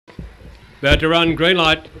About to run, green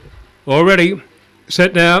light. Already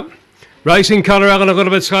set now. Racing Colorado a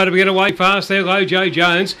little bit slow to get away fast there. Lojo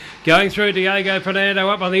Jones going through Diego Fernando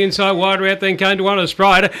up on the inside, wider out, then came to one of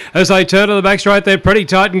Sprite as they turn to the back straight. They're pretty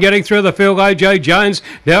tight and getting through the field. Lojo Jones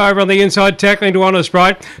now over on the inside, tackling to one of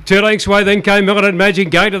Sprite. 2 lengths away, then came Militant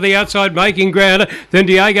Magic going to the outside, making ground. Then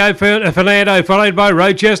Diego Fernando followed by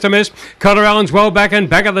Rochester Miss. Colorado's well back and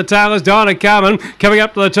back at the tail is Dinah Carmen coming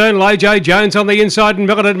up to the turn. Lojo Jones on the inside and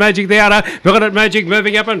Militant Magic the outer. Militant Magic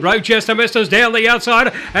moving up and Rochester Miss is down the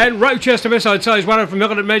outside and Rochester Miss, I'd say, is one from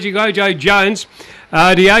Militant Magic, Lojo Jones.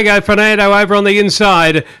 Diego Fernando over on the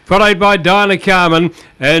inside, followed by Dinah Carmen,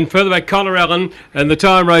 and further back Connor Allen, and the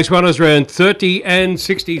time race one is round 30 and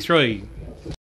 63.